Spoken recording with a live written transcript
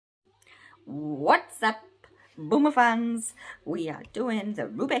What's up, Boomer fans? We are doing the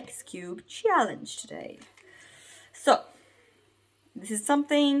Rubex Cube challenge today. So, this is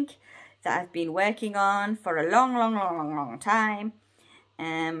something that I've been working on for a long time.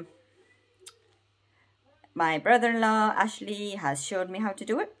 My brother-in-law, Ashley, has showed me how to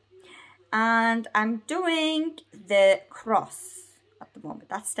do it. And I'm doing the cross at the moment.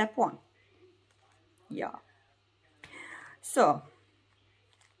 That's step one. Yeah. So,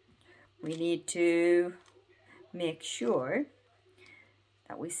 we need to make sure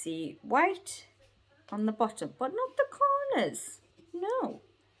that we see white on the bottom, but not the corners. No,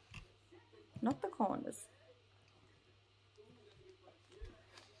 not the corners.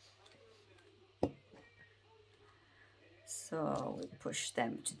 So we push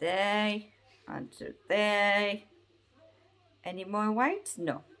them to there and to there. Any more white?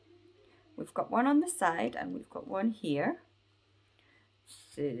 No. We've got one on the side and we've got one here.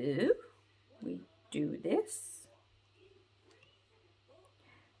 So we do this.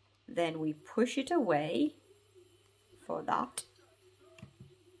 Then we push it away for that.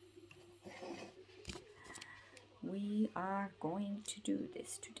 We are going to do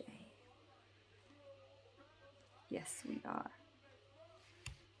this today. Yes, we are.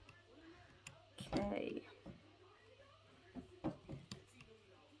 Okay.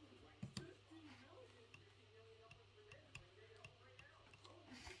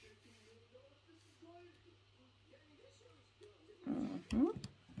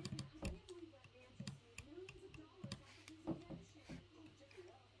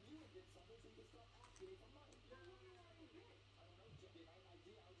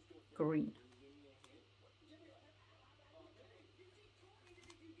 Green.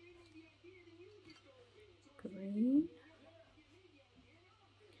 Green.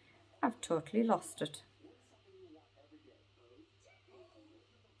 I've totally lost it.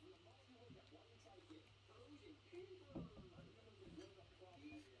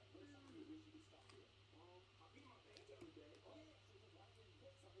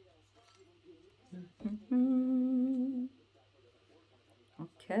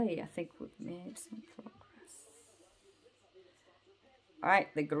 Okay, I think we've made some progress.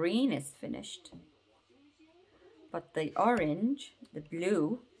 Alright, the green is finished. But the orange, the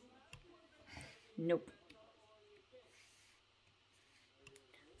blue, nope.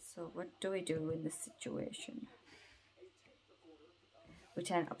 So what do we do in this situation? We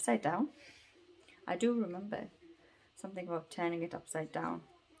turn it upside down. I do remember something about turning it upside down.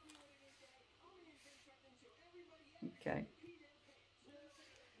 Okay.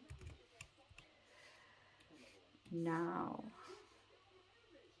 Now,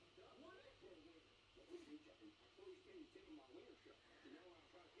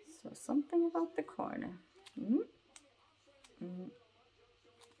 so something about the corner.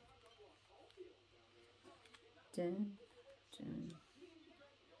 Dun, dun.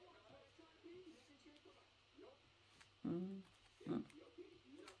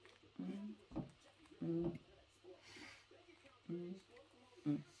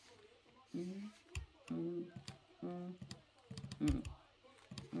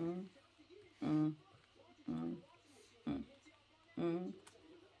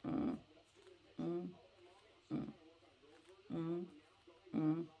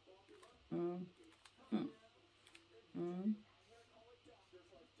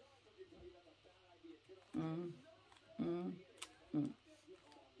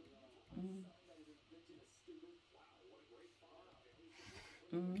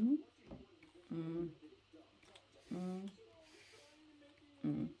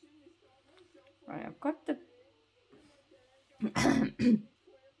 Right, I've got the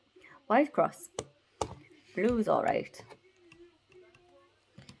white cross. Blue's all right.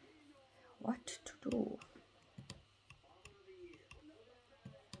 What to do?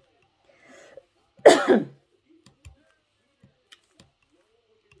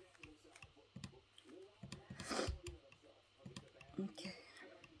 Okay.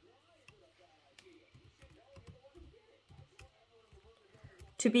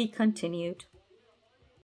 To be continued.